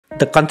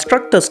The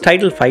constructors'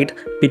 title fight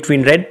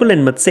between Red Bull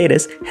and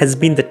Mercedes has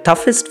been the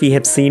toughest we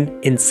have seen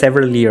in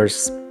several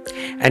years.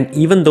 And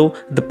even though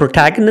the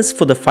protagonists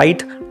for the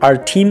fight are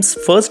team's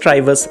first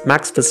drivers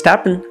Max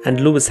Verstappen and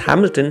Lewis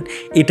Hamilton,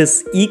 it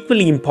is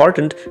equally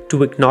important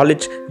to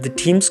acknowledge the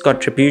team's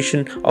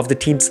contribution of the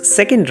team's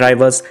second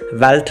drivers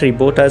Valtteri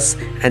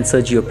Bottas and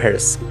Sergio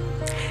Perez.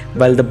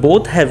 While the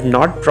both have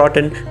not brought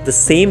in the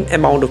same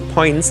amount of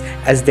points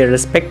as their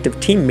respective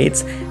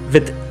teammates,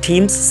 with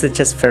teams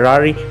such as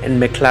Ferrari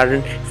and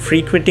McLaren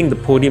frequenting the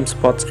podium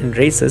spots in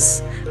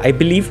races, I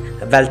believe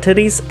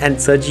Valtteri's and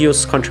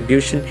Sergio's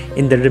contribution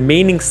in the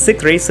remaining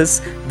 6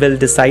 races will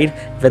decide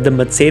whether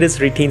Mercedes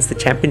retains the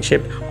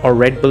championship or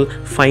Red Bull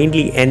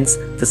finally ends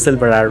the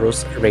Silver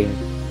Arrow's reign.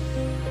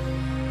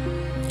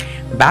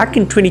 Back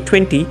in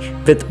 2020,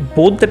 with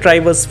both the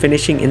drivers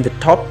finishing in the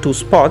top 2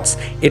 spots,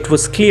 it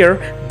was clear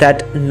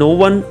that no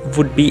one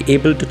would be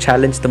able to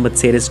challenge the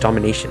Mercedes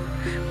domination.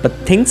 But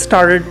things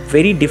started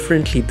very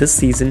differently this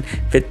season,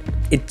 with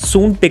it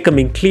soon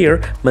becoming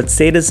clear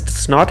Mercedes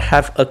does not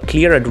have a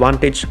clear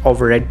advantage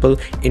over Red Bull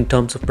in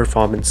terms of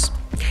performance.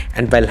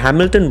 And while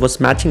Hamilton was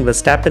matching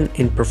Verstappen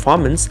in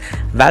performance,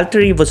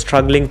 Valtteri was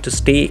struggling to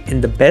stay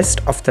in the best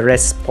of the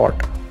rest spot.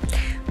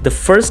 The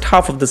first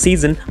half of the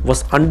season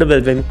was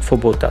underwhelming for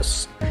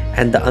Bottas,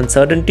 and the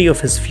uncertainty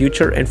of his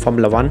future in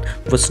Formula 1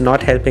 was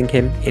not helping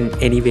him in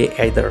any way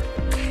either.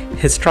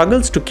 His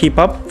struggles to keep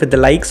up with the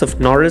likes of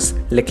Norris,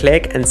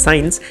 Leclerc and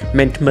Sainz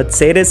meant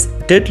Mercedes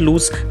did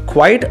lose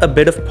quite a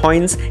bit of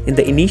points in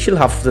the initial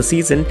half of the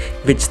season,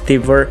 which they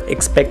were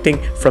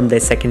expecting from their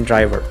second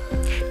driver.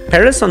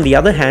 Perez, on the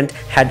other hand,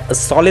 had a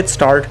solid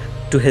start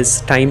to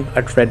his time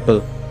at Red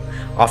Bull.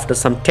 After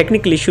some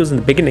technical issues in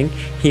the beginning,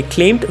 he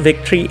claimed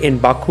victory in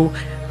Baku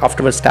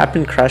after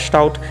Verstappen crashed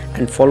out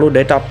and followed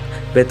it up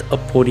with a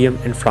podium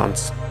in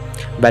France.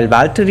 While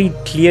Valtteri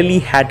clearly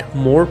had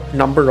more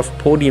number of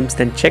podiums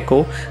than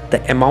Checo,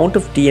 the amount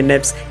of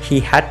DNFs he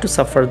had to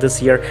suffer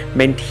this year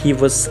meant he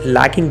was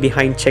lagging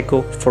behind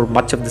Checo for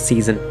much of the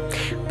season.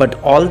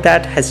 But all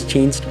that has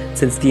changed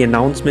since the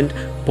announcement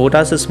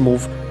Bottas'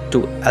 move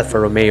to Alfa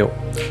Romeo.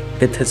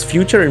 With his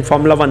future in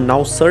Formula 1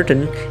 now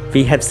certain,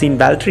 we have seen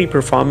Valtteri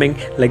performing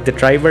like the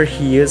driver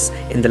he is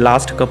in the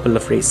last couple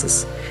of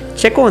races.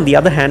 Checo, on the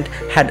other hand,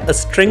 had a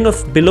string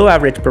of below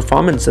average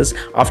performances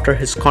after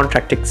his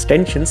contract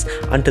extensions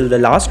until the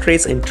last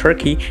race in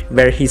Turkey,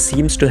 where he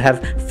seems to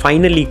have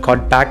finally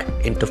got back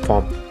into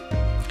form.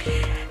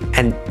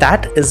 And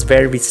that is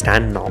where we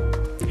stand now.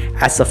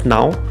 As of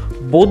now,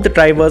 both the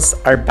drivers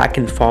are back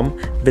in form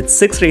with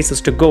 6 races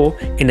to go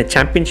in a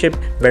championship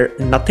where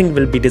nothing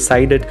will be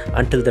decided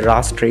until the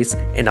last race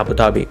in Abu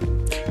Dhabi.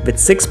 With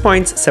 6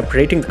 points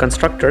separating the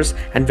constructors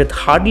and with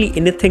hardly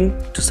anything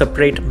to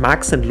separate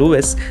Max and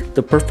Lewis,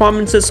 the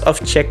performances of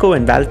Checo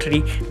and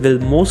Valtteri will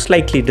most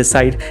likely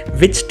decide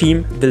which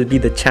team will be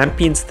the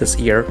champions this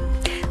year.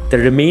 The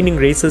remaining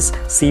races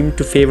seem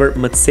to favor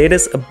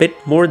Mercedes a bit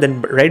more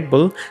than Red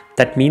Bull.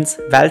 That means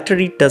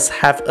Valtteri does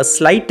have a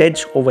slight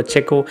edge over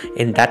Checo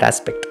in that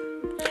aspect.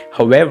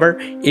 However,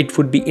 it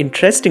would be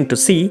interesting to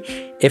see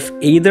if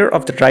either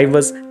of the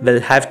drivers will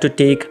have to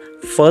take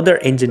further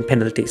engine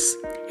penalties.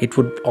 It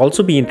would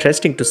also be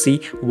interesting to see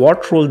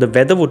what role the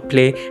weather would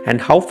play and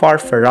how far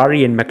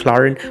Ferrari and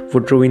McLaren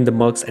would ruin the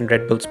Mercs and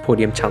Red Bull's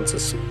podium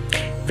chances.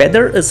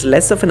 Weather is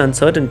less of an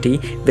uncertainty,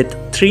 with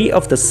 3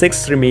 of the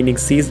 6 remaining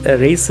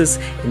races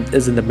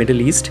is in the Middle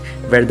East,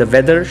 where the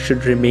weather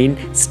should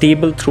remain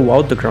stable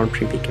throughout the Grand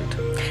Prix weekend.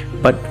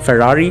 But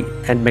Ferrari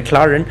and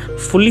McLaren,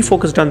 fully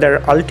focused on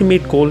their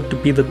ultimate goal to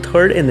be the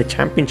 3rd in the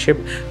championship,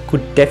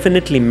 could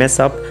definitely mess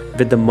up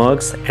with the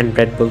Mercs and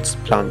Red Bull's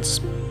plans.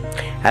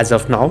 As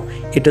of now,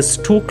 it is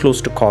too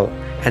close to call,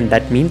 and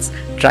that means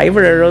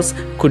driver errors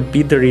could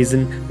be the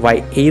reason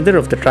why either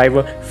of the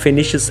driver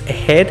finishes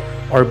ahead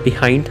or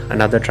behind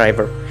another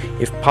driver.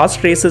 If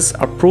past races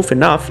are proof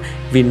enough,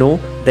 we know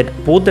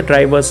that both the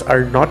drivers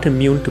are not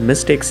immune to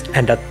mistakes,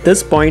 and at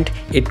this point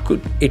it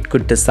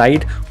could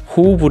decide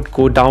who would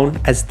go down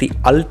as the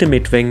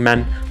ultimate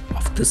wingman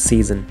of the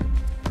season.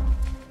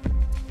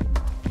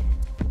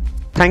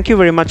 Thank you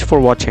very much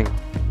for watching.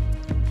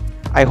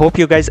 I hope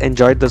you guys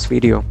enjoyed this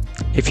video.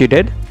 If you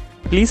did,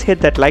 please hit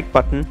that like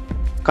button,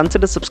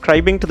 consider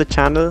subscribing to the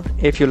channel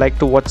if you like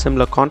to watch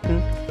similar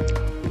content,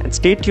 and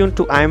stay tuned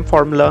to I Am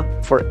Formula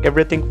for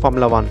everything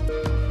Formula 1.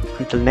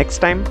 Until next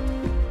time,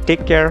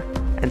 take care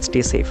and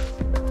stay safe.